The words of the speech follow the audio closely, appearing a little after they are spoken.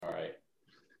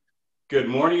Good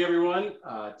morning, everyone.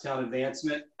 Town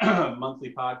Advancement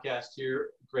monthly podcast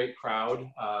here. Great crowd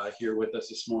here with us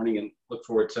this morning, and look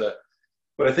forward to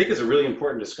what I think is a really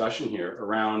important discussion here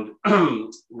around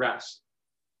rest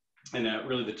and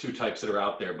really the two types that are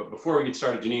out there. But before we get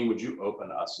started, Janine, would you open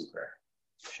us in prayer?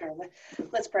 Sure.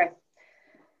 Let's pray.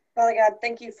 Father God,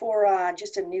 thank you for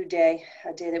just a new day,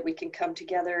 a day that we can come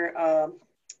together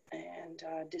and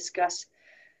discuss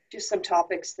just some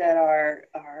topics that are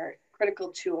critical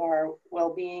to our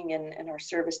well-being and our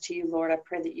service to you, Lord. I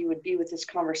pray that you would be with this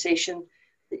conversation,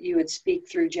 that you would speak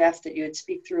through Jeff, that you would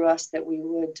speak through us, that we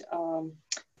would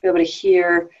be able to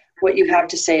hear what you have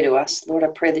to say to us. Lord, I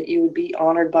pray that you would be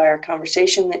honored by our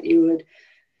conversation, that you would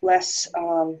bless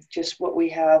just what we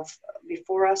have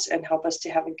before us and help us to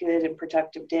have a good and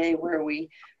productive day where we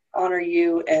honor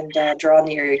you and draw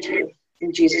near to you.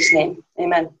 In Jesus' name,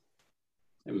 amen.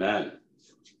 Amen.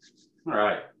 All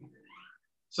right.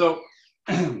 So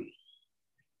I'm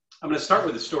going to start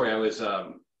with a story.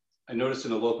 I noticed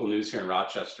in the local news here in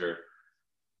Rochester,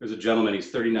 there's a gentleman,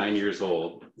 he's 39 years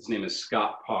old. His name is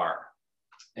Scott Parr.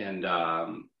 And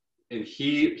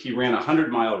he ran a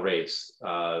 100-mile race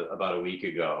about a week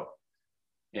ago.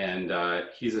 And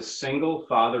he's a single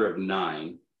father of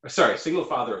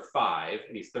five,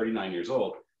 and he's 39 years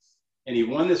old. And he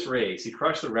won this race. He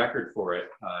crushed the record for it,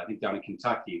 I think down in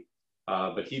Kentucky.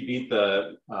 But he beat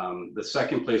the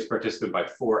second place participant by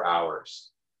 4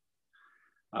 hours.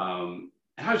 I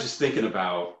was just thinking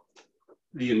about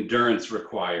the endurance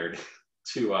required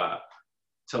to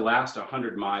last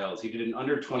 100 miles. He did it in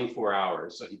under 24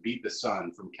 hours. So he beat the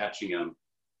sun from catching him,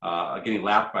 getting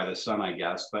lapped by the sun, I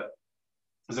guess. But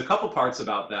there's a couple parts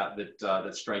about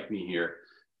that strike me here.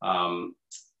 And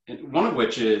one of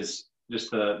which is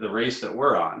just the race that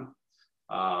we're on.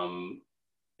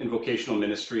 In vocational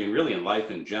ministry and really in life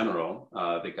in general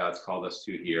that God's called us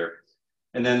to here.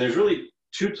 And then there's really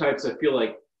two types, I feel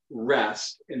like,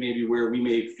 rest and maybe where we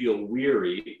may feel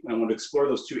weary. And I want to explore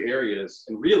those two areas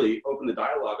and really open the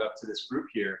dialogue up to this group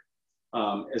here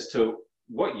as to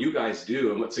what you guys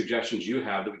do and what suggestions you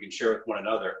have that we can share with one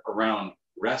another around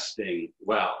resting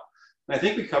well. And I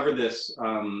think we covered this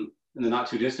in the not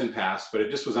too distant past, but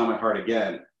it just was on my heart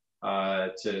again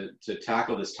to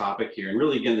tackle this topic here. And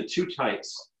really, again, the two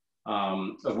types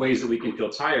of ways that we can feel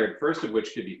tired, first of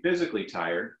which could be physically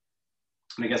tired.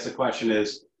 And I guess the question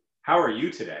is, how are you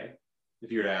today?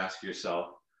 If you were to ask yourself,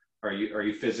 are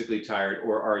you physically tired,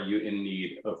 or are you in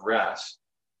need of rest?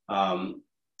 And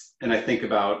I think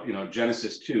about,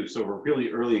 Genesis 2. So we're really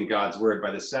early in God's word.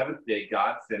 By the seventh day,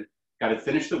 God had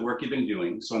finished the work he'd been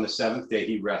doing. So on the seventh day,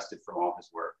 he rested from all his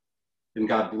work. And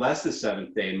God blessed the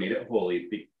seventh day and made it holy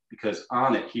because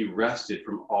on it, he rested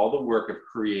from all the work of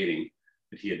creating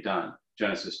that he had done.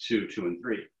 Genesis 2 and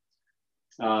 3.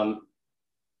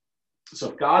 So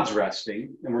if God's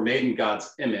resting, and we're made in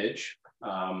God's image,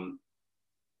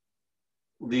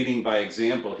 leading by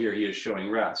example, here he is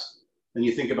showing rest. Then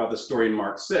you think about the story in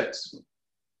Mark 6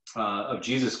 of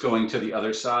Jesus going to the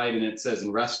other side, and it says,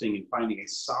 and resting and finding a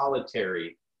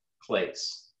solitary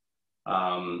place,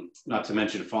 not to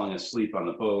mention falling asleep on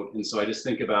the boat. And so I just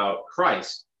think about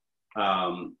Christ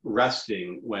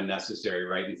resting when necessary,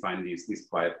 right, and find these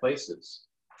quiet places.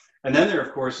 And then there,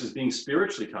 of course, is being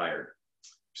spiritually tired,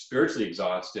 spiritually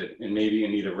exhausted, and maybe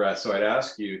in need of rest. So I'd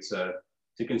ask you to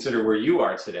consider where you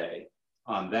are today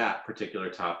on that particular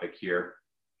topic here.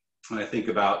 When I think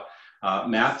about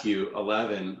Matthew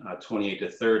 11, 28 to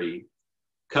 30,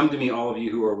 come to me, all of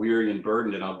you who are weary and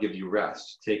burdened, and I'll give you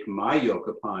rest. Take my yoke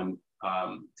upon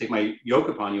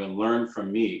you and learn from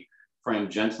me. For I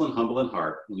am gentle and humble in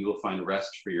heart, and you will find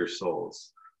rest for your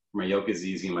souls. My yoke is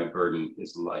easy and my burden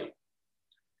is light.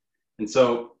 And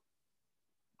so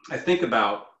I think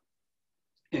about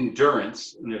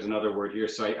endurance, and there's another word here.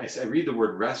 So I read the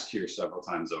word rest here several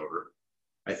times over.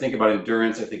 I think about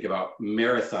endurance. I think about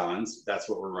marathons. That's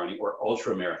what we're running, or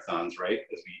ultra marathons, right?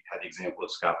 As we had the example of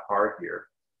Scott Parr here.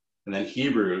 And then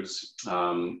Hebrews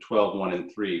 12:1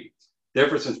 and 3.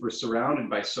 Therefore, since we're surrounded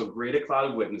by so great a cloud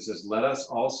of witnesses, let us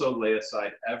also lay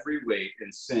aside every weight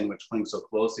and sin which clings so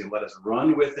closely, and let us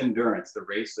run with endurance the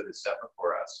race that is set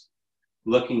before us,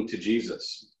 looking to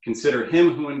Jesus. Consider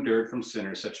him who endured from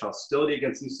sinners such hostility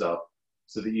against himself,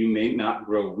 so that you may not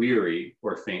grow weary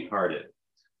or faint-hearted.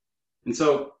 And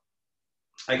so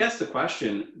I guess the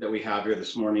question that we have here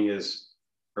this morning is,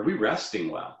 are we resting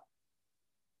well?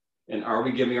 And are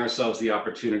we giving ourselves the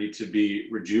opportunity to be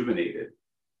rejuvenated?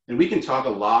 And we can talk a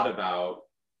lot about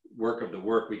work of the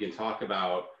work. We can talk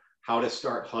about how to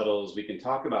start huddles. We can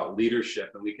talk about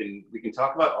leadership, and we can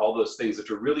talk about all those things that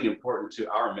are really important to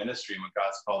our ministry and what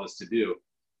God's called us to do.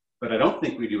 But I don't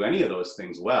think we do any of those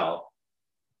things well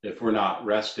if we're not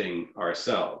resting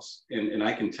ourselves. And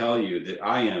I can tell you that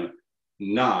I am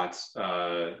not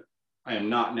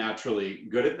naturally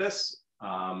good at this.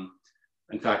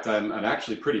 In fact, I'm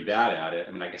actually pretty bad at it.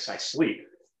 I mean, I guess I sleep,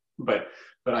 but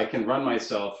I can run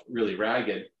myself really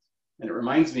ragged. And it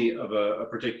reminds me of a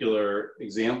particular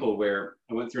example where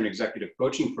I went through an executive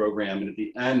coaching program, and at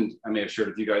the end, I may have shared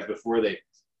with you guys before, they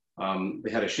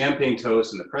had a champagne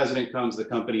toast, and the president comes to the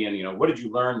company, and, you know, what did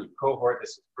you learn? Your cohort,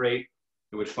 this is great.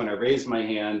 At which point I raised my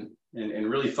hand and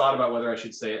really thought about whether I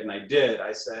should say it, and I did.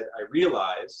 I said, I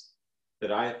realized that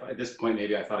at this point,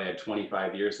 maybe I thought I had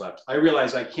 25 years left. I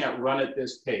realized I can't run at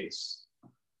this pace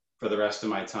for the rest of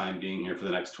my time being here for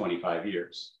the next 25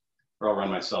 years, or I'll run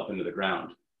myself into the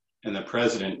ground. And the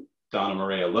president, Donna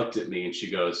Morea, looked at me and she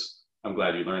goes, I'm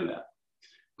glad you learned that.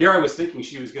 Here I was thinking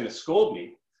she was going to scold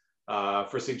me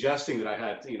for suggesting that I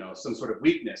had, you know, some sort of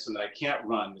weakness and that I can't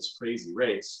run this crazy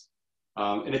race.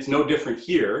 And it's no different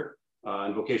here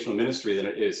in vocational ministry than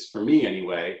it is for me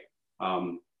anyway,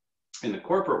 in the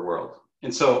corporate world.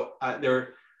 And so I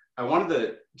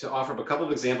wanted to offer up a couple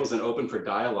of examples and open for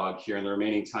dialogue here in the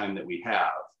remaining time that we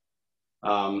have.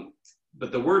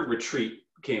 But the word retreat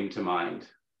came to mind.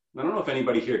 I don't know if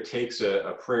anybody here takes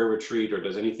a prayer retreat or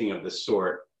does anything of the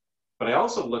sort, but I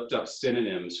also looked up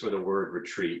synonyms for the word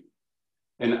retreat.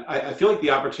 And I feel like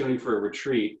the opportunity for a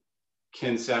retreat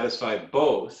can satisfy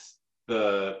both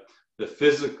the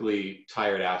physically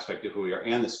tired aspect of who we are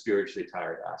and the spiritually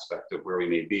tired aspect of where we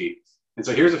may be. And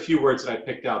so here's a few words that I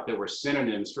picked out that were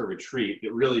synonyms for retreat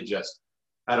that really just,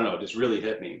 I don't know, just really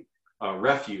hit me.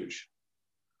 Refuge,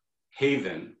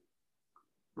 haven,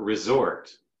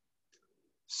 resort,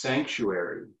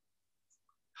 sanctuary,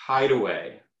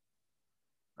 hideaway,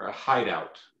 or a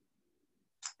hideout,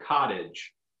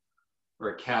 cottage, or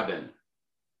a cabin.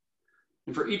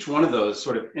 And for each one of those,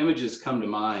 sort of images come to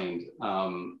mind,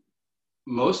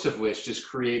 most of which just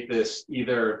create this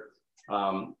either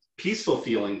peaceful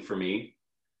feeling for me.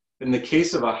 In the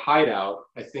case of a hideout,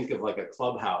 I think of like a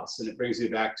clubhouse, and it brings me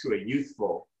back to a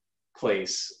youthful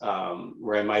place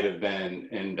where I might have been.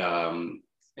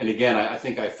 And again, I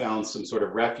think I found some sort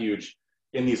of refuge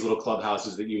in these little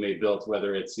clubhouses that you may build,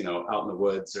 whether it's, you know, out in the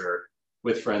woods or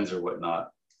with friends or whatnot.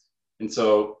 And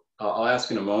so I'll ask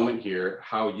in a moment here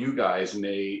how you guys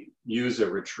may use a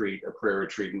retreat, a prayer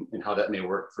retreat, and how that may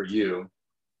work for you.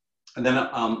 And then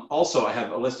also I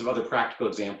have a list of other practical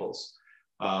examples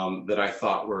that I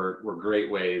thought were great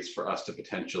ways for us to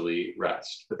potentially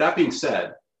rest. But that being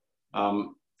said,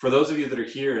 for those of you that are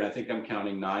here, and I think I'm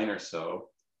counting 9 or so,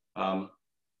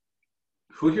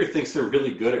 who here thinks they're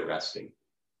really good at resting?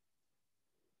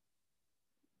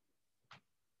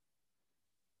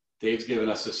 Dave's given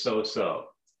us a so-so.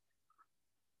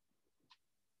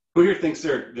 Who here thinks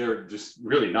they're just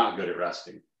really not good at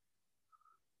resting?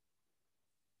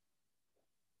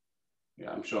 Yeah,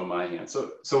 I'm showing my hand.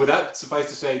 So would that suffice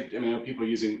to say, I mean, people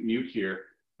using mute here,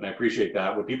 and I appreciate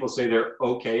that. Would people say they're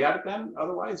okay at it then?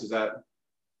 Otherwise, is that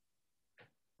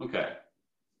okay?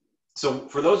 So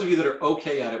for those of you that are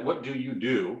okay at it, what do you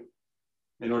do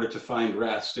in order to find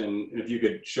rest? And if you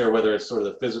could share whether it's sort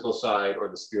of the physical side or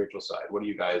the spiritual side, what do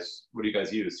you guys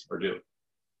use or do?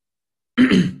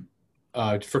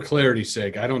 For clarity's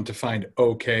sake, I don't define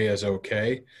okay as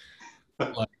okay.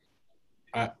 Like,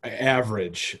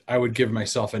 average. I would give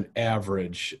myself an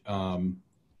average. Some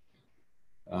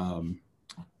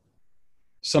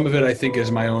of it I think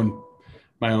is my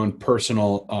own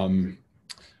personal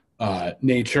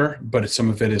nature, but some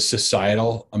of it is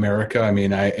societal America. I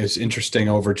mean, it's interesting.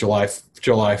 Over July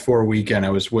 4 weekend, I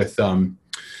was with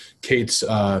Kate's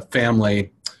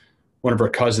family. One of her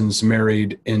cousins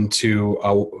married into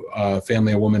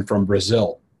a woman from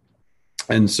Brazil.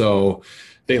 And so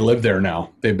they live there now.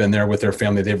 They've been there with their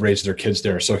family. They've raised their kids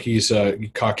there. So he's a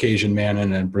Caucasian man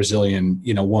and a Brazilian,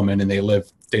 woman, and they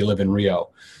live in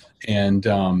Rio. And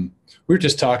we were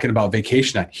just talking about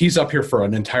vacation. He's up here for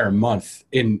an entire month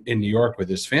in New York with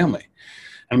his family.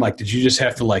 And I'm like, did you just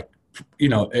have to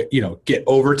get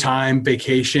overtime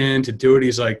vacation to do it?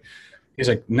 He's like,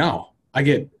 no, I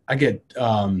get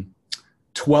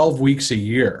 12 weeks a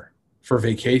year for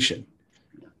vacation,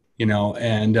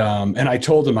 and I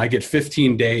told him I get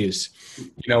 15 days,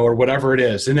 or whatever it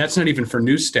is. And that's not even for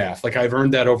new staff. Like, I've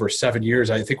earned that over 7 years.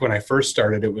 I think when I first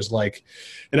started, it was like,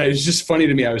 and it was just funny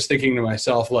to me. I was thinking to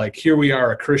myself, like, here we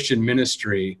are, a Christian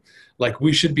ministry. Like,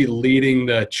 we should be leading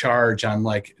the charge on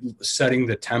like setting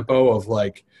the tempo of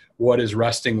like what is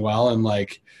resting well. And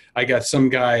like, I got some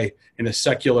guy in a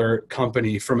secular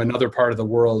company from another part of the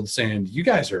world saying, you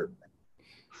guys,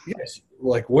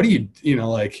 like, what do you,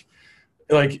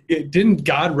 like, didn't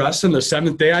God rest on the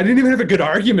seventh day? I didn't even have a good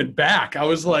argument back. I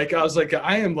was like,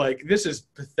 I am like, this is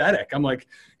pathetic. I'm like,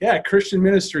 yeah, Christian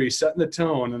ministry setting the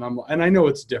tone. And I know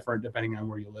it's different depending on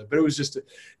where you live, but it was just,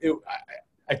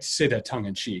 I say that tongue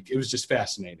in cheek. It was just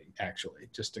fascinating, actually,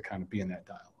 just to kind of be in that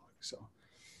dialogue. So,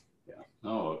 yeah.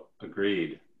 Oh,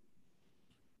 agreed.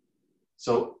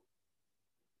 So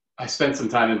I spent some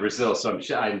time in Brazil, so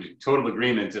I'm in total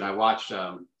agreement. And I watched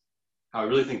how I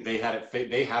really think they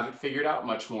have it figured out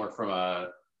much more from a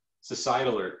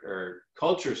societal or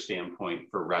culture standpoint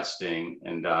for resting.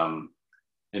 And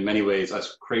in many ways,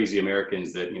 us crazy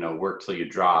Americans that, work till you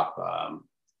drop,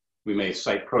 we may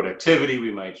cite productivity,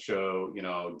 we might show,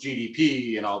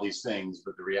 GDP and all these things,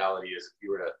 but the reality is if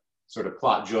you were to sort of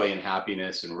plot joy and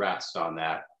happiness and rest on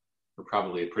that, we're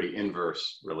probably a pretty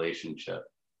inverse relationship.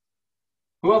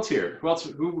 Who else here?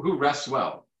 Who rests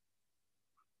well?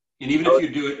 And even if you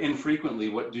do it infrequently,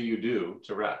 what do you do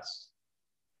to rest?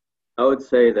 I would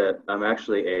say that I'm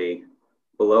actually a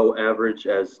below average,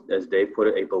 as Dave put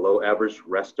it, a below average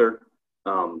rester.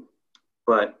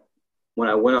 But when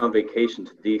I went on vacation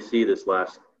to DC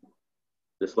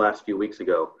this last few weeks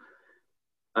ago,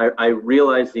 I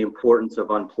realized the importance of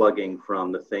unplugging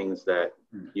from the things that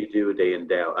you do day in,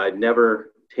 day out. I'd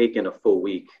never taken a full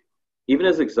week, even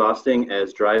as exhausting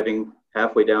as driving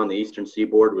halfway down the eastern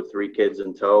seaboard with 3 kids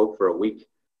in tow for a week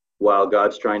while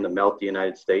God's trying to melt the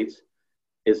United States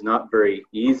is not very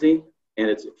easy, and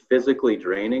it's physically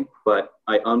draining. But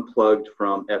I unplugged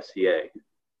from FCA.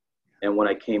 And when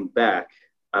I came back,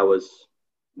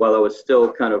 while I was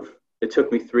still it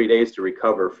took me 3 days to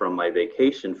recover from my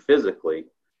vacation physically,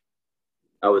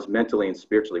 I was mentally and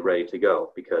spiritually ready to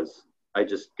go because I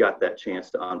just got that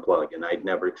chance to unplug, and I'd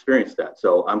never experienced that.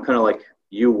 So I'm kind of like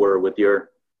you were with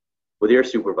your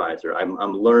supervisor.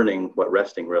 I'm learning what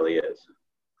resting really is.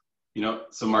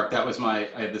 So Mark, that was I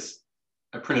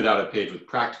printed out a page with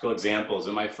practical examples,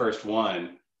 and my first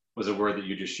one was a word that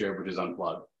you just shared, which is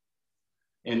unplug.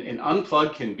 And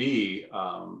unplug can be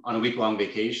on a week-long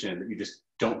vacation that you just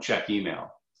don't check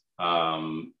email,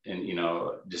 and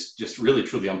just really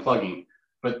truly unplugging.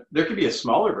 But there could be a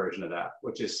smaller version of that,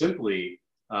 which is simply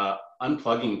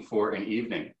unplugging for an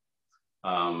evening,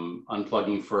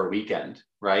 unplugging for a weekend,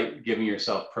 right? Giving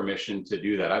yourself permission to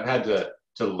do that. I've had to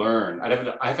learn.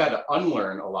 I've had to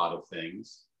unlearn a lot of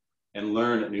things and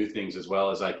learn new things as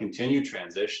well as I continue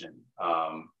transition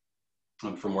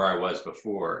from where I was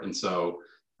before. And so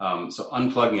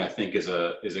unplugging, I think, is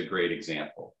a great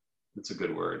example. It's a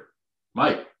good word.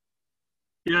 Mike.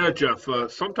 Yeah, Jeff.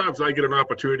 Sometimes I get an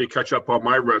opportunity to catch up on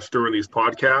my rest during these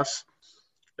podcasts.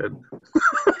 And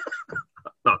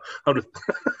no, I'm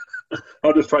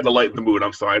just trying to lighten the mood.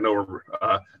 I'm sorry. I know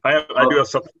I do have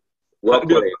something. Well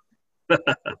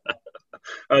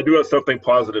I do have something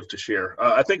positive to share.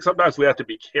 I think sometimes we have to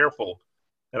be careful,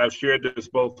 and I've shared this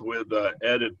both with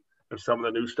Ed and some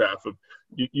of the new staff.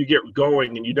 You get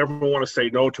going, and you never want to say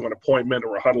no to an appointment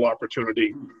or a huddle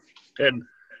opportunity. And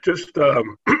just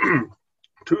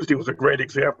Tuesday was a great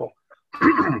example.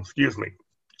 Excuse me.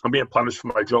 I'm being punished for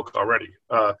my joke already.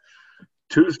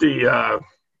 Tuesday, I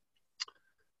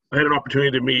had an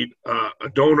opportunity to meet a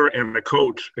donor and a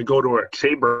coach and go to a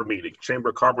chamber of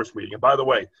commerce meeting. And by the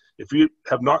way, if you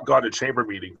have not gone to chamber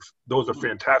meetings, those are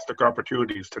fantastic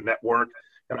opportunities to network.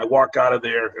 And I walk out of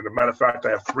there, and as a matter of fact, I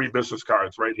have 3 business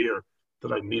cards right here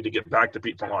that I need to get back to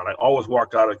people on. I always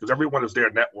walk out of it because everyone is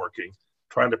there networking,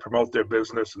 trying to promote their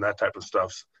business and that type of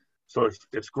stuff. So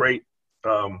it's great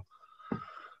brand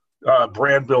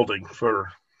building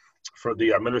for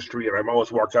the ministry, and I'm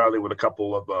always walk out of there with a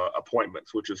couple of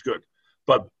appointments, which is good.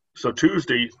 But so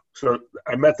Tuesday, so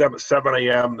I met them at 7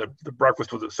 a.m. The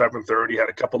breakfast was at 7:30. Had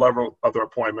a couple of other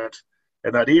appointments,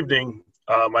 and that evening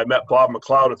I met Bob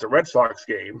McLeod at the Red Sox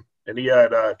game, and he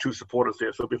had 2 supporters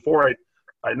there. So before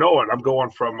I know it, I'm going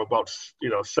from about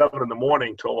 7 in the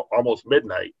morning till almost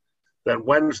midnight. Then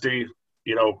Wednesday,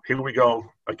 here we go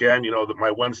again.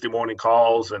 My Wednesday morning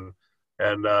calls and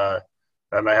I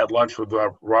had lunch with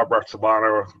Robert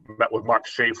Sabana, met with Mark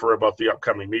Schaefer about the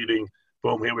upcoming meeting.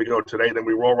 Boom, here we go today. Then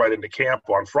we roll right into camp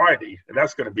on Friday, and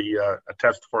that's going to be a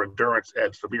test for endurance,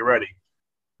 Ed, so be ready.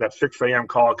 That 6 a.m.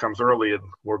 call comes early, and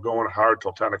we're going hard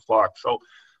till 10 o'clock. So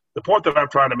the point that I'm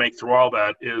trying to make through all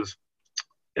that is,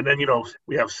 and then,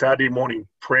 we have Saturday morning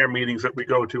prayer meetings that we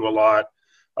go to a lot.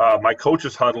 My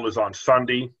coach's huddle is on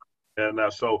Sunday, and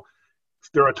so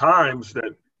there are times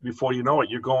that before you know it,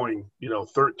 you're going,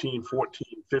 13,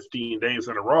 14, 15 days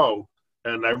in a row,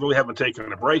 and I really haven't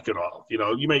taken a break at all.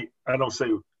 You may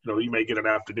get an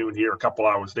afternoon here, a couple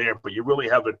hours there, but you really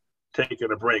haven't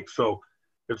taken a break. So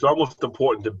it's almost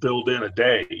important to build in a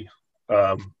day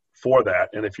for that.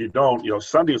 And if you don't,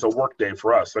 Sunday is a work day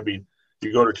for us. I mean,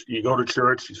 you go to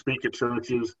church, you speak at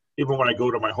churches. Even when I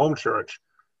go to my home church,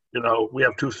 we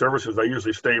have 2 services. I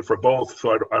usually stay for both,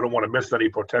 so I don't want to miss any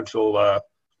potential,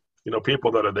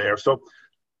 people that are there. So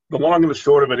the long and the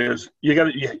short of it is,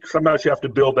 sometimes you have to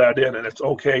build that in, and it's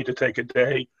okay to take a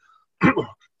day,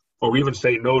 or even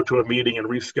say no to a meeting and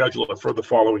reschedule it for the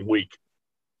following week.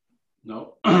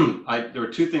 No, there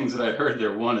were 2 things that I heard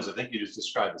there. One is I think you just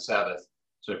described the Sabbath,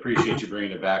 so I appreciate you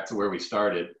bringing it back to where we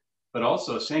started, but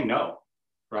also saying no,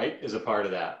 right, is a part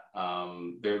of that.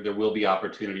 There will be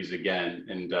opportunities again,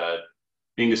 and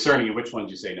being discerning in which ones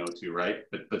you say no to, right,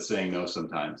 but saying no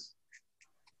sometimes.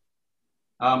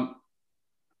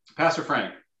 Pastor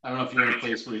Frank, I don't know if you're in a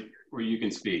place where you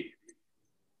can speak.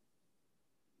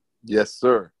 Yes,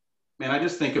 sir. Man, I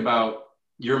just think about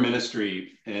your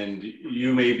ministry, and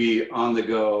you may be on the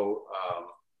go,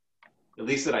 at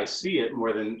least that I see it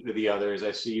more than the others.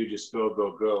 I see you just go,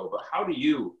 go, go. But how do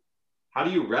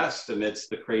you rest amidst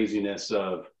the craziness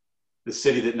of the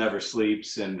city that never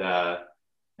sleeps and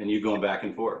you going back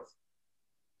and forth?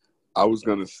 I was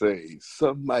going to say,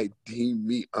 some might deem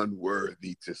me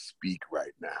unworthy to speak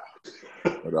right now.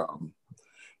 But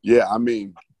yeah, I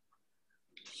mean,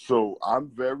 so I'm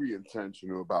very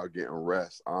intentional about getting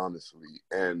rest, honestly.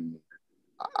 And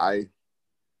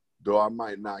though I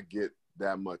might not get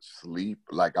that much sleep,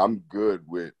 like I'm good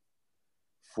with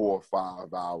 4 or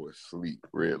 5 hours sleep,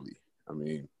 really. I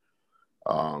mean,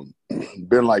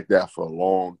 been like that for a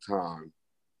long time.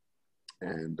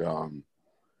 And,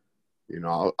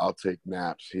 I'll take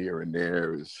naps here and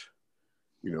there as,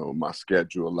 my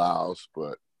schedule allows.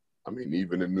 But I mean,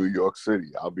 even in New York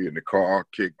City, I'll be in the car,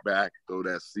 kick back, throw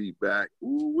that seat back,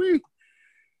 ooh-wee,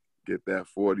 get that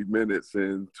 40 minutes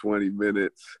in, 20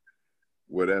 minutes,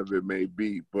 whatever it may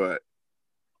be. But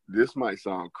this might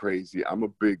sound crazy. I'm a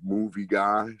big movie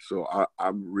guy, so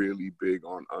I'm really big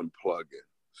on unplugging.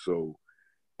 So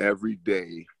every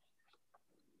day,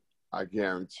 I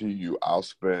guarantee you, I'll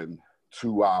spend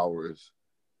 2 hours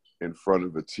in front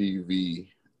of a TV,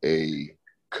 a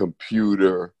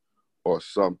computer, or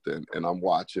something, and I'm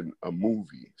watching a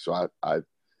movie. So I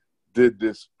did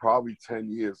this probably 10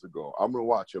 years ago. I'm gonna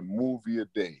watch a movie a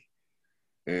day,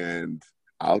 and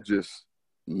I'll just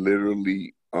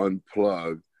literally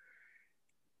unplug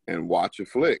and watch a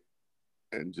flick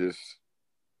and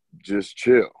just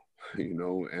chill,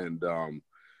 and of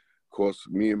course,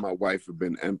 me and my wife have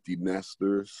been empty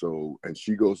nesters, and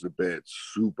she goes to bed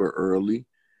super early.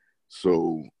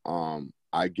 So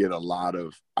I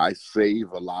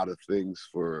save a lot of things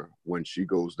for when she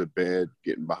goes to bed,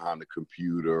 getting behind the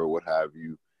computer or what have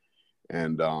you,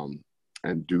 and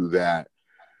do that.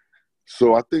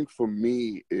 So I think for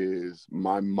me is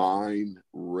my mind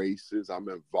races. I'm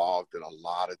involved in a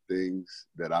lot of things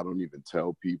that I don't even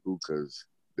tell people because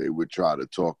they would try to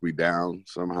talk me down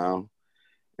somehow.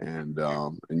 And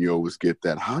you always get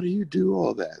that, how do you do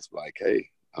all that? It's like, hey,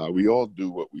 we all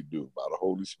do what we do by the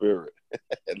Holy Spirit.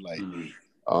 And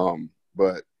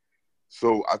but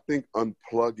so I think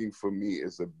unplugging for me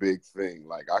is a big thing.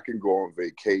 Like I can go on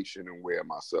vacation and wear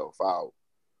myself out,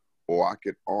 or I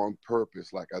could on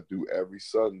purpose, like I do every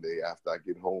Sunday after I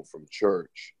get home from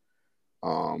church.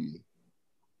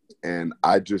 And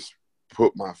I just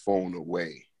put my phone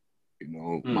away.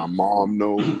 My mom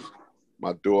knows.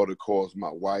 My daughter calls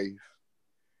my wife,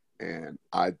 and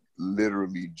I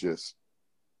literally just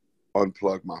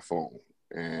unplug my phone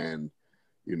and,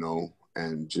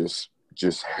 and just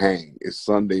hang. It's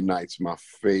Sunday night's my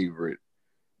favorite,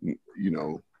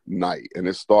 night. And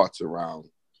it starts around,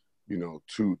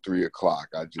 2, 3 o'clock.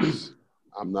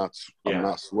 I'm not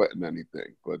sweating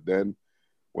anything. But then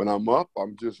when I'm up,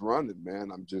 I'm just running, man.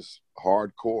 I'm just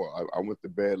hardcore. I went to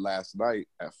bed last night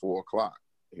at 4 o'clock,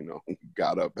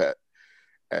 got up at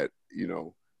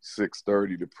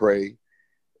 6:30 to pray,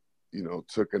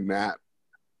 took a nap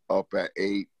up at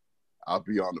 8. I'll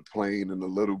be on the plane in a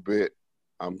little bit.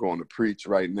 I'm going to preach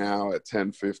right now at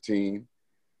 10:15,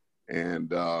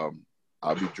 and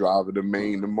I'll be driving to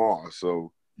Maine tomorrow.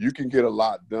 So you can get a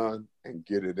lot done and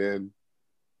get it in.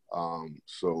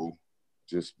 So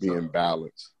just being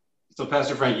balanced. So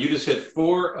Pastor Frank, you just hit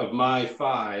 4 of my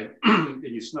 5, and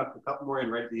you snuck a couple more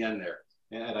in right at the end there.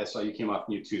 And I saw you came off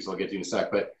mute too, so I'll get to you in a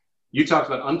sec. But you talked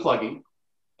about unplugging,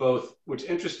 both, which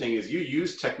interesting is you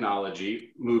use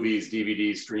technology, movies,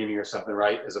 DVDs, streaming or something,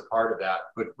 right, as a part of that,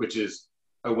 but which is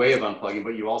a way of unplugging,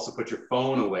 but you also put your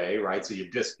phone away, right? So you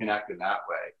disconnect in that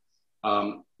way.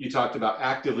 You talked about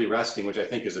actively resting, which I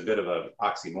think is a bit of an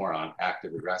oxymoron,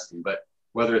 actively resting, but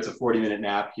whether it's a 40-minute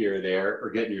nap here or there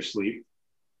or getting your sleep,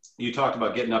 you talked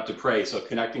about getting up to pray. So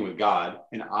connecting with God,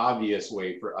 an obvious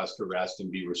way for us to rest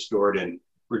and be restored and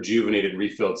rejuvenated and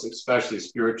refilled, especially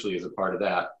spiritually, as a part of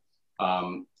that.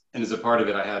 And as a part of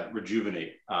it, I had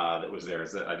Rejuvenate that was there,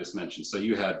 as I just mentioned. So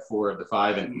you had 4 of the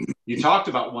 5, and you talked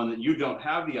about one that you don't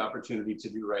have the opportunity to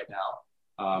do right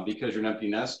now because you're an empty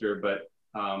nester. But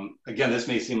again, this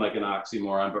may seem like an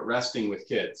oxymoron, but resting with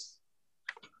kids.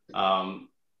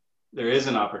 There is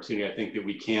an opportunity, I think, that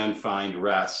we can find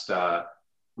rest.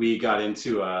 We got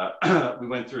into, we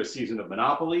went through a season of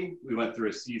Monopoly. We went through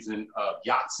a season of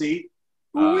Yahtzee.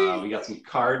 We got some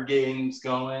card games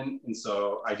going. And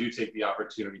so I do take the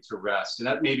opportunity to rest. And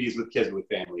that maybe is with kids, with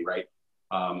family, right?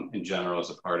 In general, as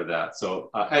a part of that. So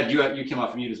Ed, you came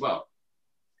off mute as well.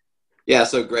 Yeah,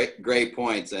 so great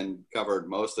points, and covered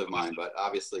most of mine, but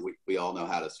obviously we all know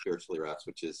how to spiritually rest,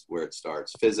 which is where it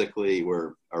starts. Physically,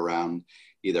 we're around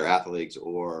either athletes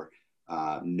or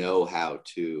know how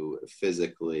to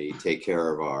physically take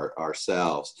care of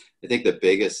ourselves. I think the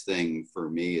biggest thing for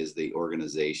me is the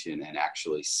organization and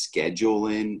actually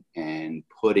scheduling and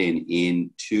putting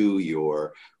into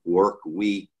your work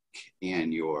week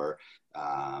and your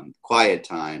quiet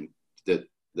time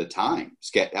the time,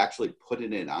 actually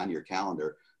putting it on your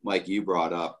calendar. Mike, you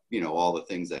brought up, all the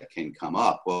things that can come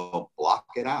up. Well, block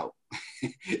it out.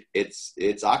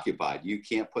 It's occupied. You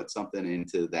can't put something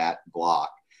into that block.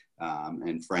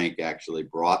 And Frank actually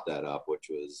brought that up, which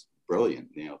was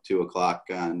brilliant. 2:00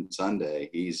 on Sunday,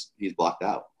 he's blocked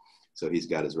out. So he's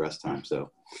got his rest time.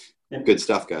 So good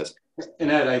stuff, guys.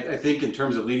 And Ed, I think in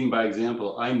terms of leading by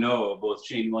example, I know both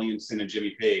Shane Williamson and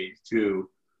Jimmy Page, two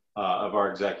of our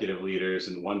executive leaders,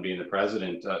 and one being the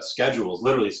president,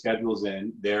 literally schedules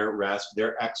in their rest,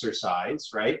 their exercise,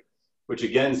 right? Which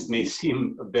again may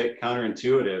seem a bit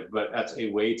counterintuitive, but that's a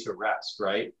way to rest,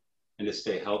 right? And to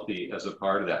stay healthy as a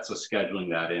part of that. So scheduling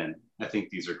that in, I think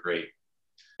these are great.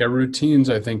 Yeah, routines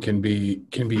I think can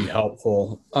be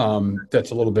helpful.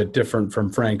 That's a little bit different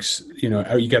from Frank's. You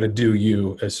got to do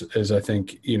you, as I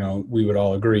think we would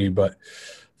all agree. But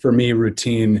for me,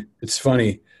 routine. It's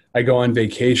funny. I go on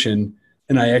vacation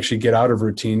and I actually get out of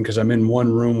routine because I'm in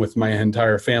one room with my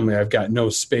entire family. I've got no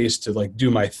space to do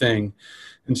my thing,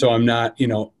 and so I'm not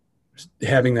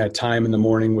having that time in the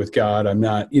morning with God. I'm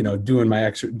not doing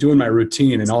my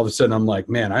routine, and all of a sudden I'm like,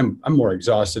 man, I'm more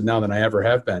exhausted now than I ever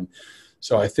have been.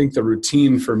 So I think the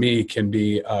routine for me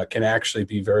can actually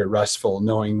be very restful,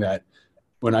 knowing that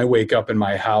when I wake up in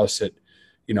my house at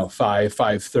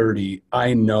 5:30,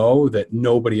 I know that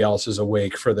nobody else is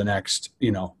awake for the next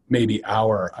maybe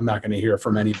hour. I'm not going to hear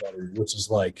from anybody, which is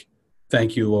like,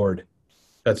 thank you, Lord.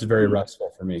 That's very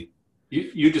restful for me.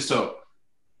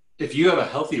 If you have a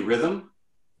healthy rhythm,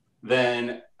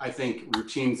 then I think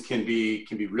routines can be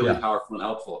really powerful and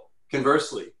helpful.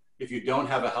 Conversely, if you don't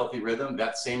have a healthy rhythm,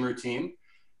 that same routine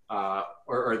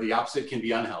or the opposite can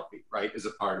be unhealthy, right, as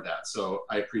a part of that. So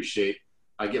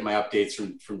I get my updates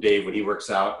from Dave when he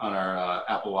works out on our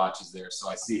Apple Watches there. So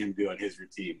I see him doing his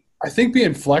routine. I think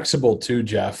being flexible too,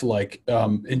 Jeff,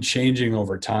 and changing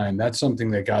over time, that's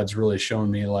something that God's really shown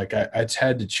me. It's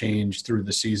had to change through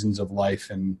the seasons of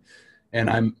life, and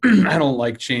I'm, I don't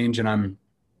like change, and I'm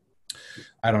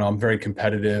very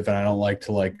competitive, and I don't like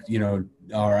to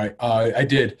all right. I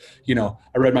did,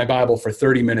 I read my Bible for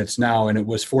 30 minutes now, and it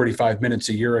was 45 minutes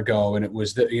a year ago, and it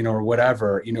was, or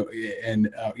whatever,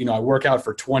 I work out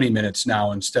for 20 minutes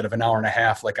now instead of an hour and a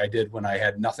half like I did when I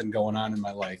had nothing going on in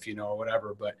my life, or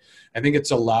whatever. But I think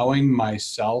it's allowing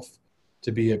myself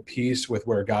to be at peace with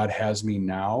where God has me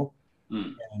now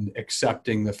and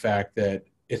accepting the fact that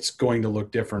it's going to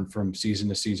look different from season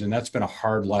to season. That's been a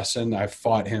hard lesson. I've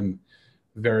fought him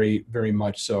very, very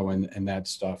much so in that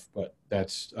stuff, but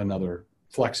that's another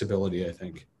flexibility, I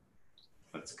think.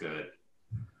 That's good.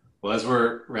 Well, as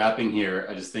we're wrapping here,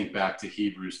 I just think back to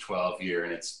Hebrews 12 here,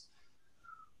 and it's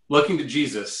looking to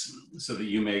Jesus so that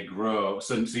you may grow,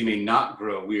 so you may not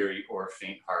grow weary or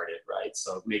faint-hearted, right?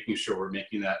 So making sure we're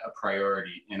making that a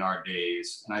priority in our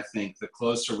days. And I think the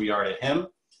closer we are to him,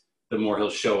 the more he'll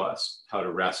show us how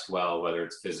to rest well, whether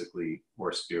it's physically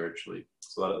or spiritually.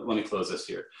 So let me close this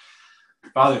here.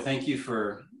 Father, thank you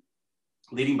for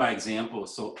leading by example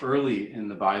so early in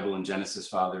the Bible in Genesis,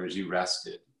 Father, as you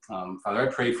rested. Father,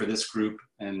 I pray for this group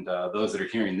and those that are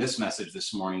hearing this message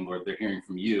this morning, Lord, they're hearing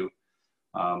from you,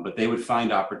 but they would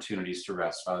find opportunities to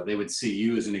rest, Father. They would see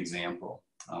you as an example.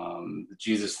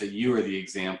 Jesus, that you are the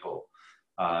example,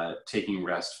 taking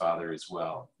rest, Father, as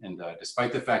well. And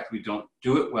despite the fact we don't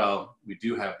do it well, we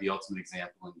do have the ultimate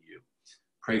example in you.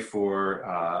 Pray for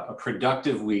a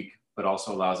productive week, but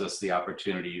also allows us the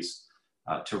opportunities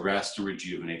to rest and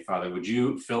rejuvenate. Father, would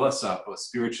you fill us up both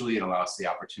spiritually and allow us the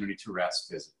opportunity to rest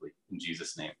physically? In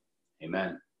Jesus' name,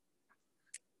 amen.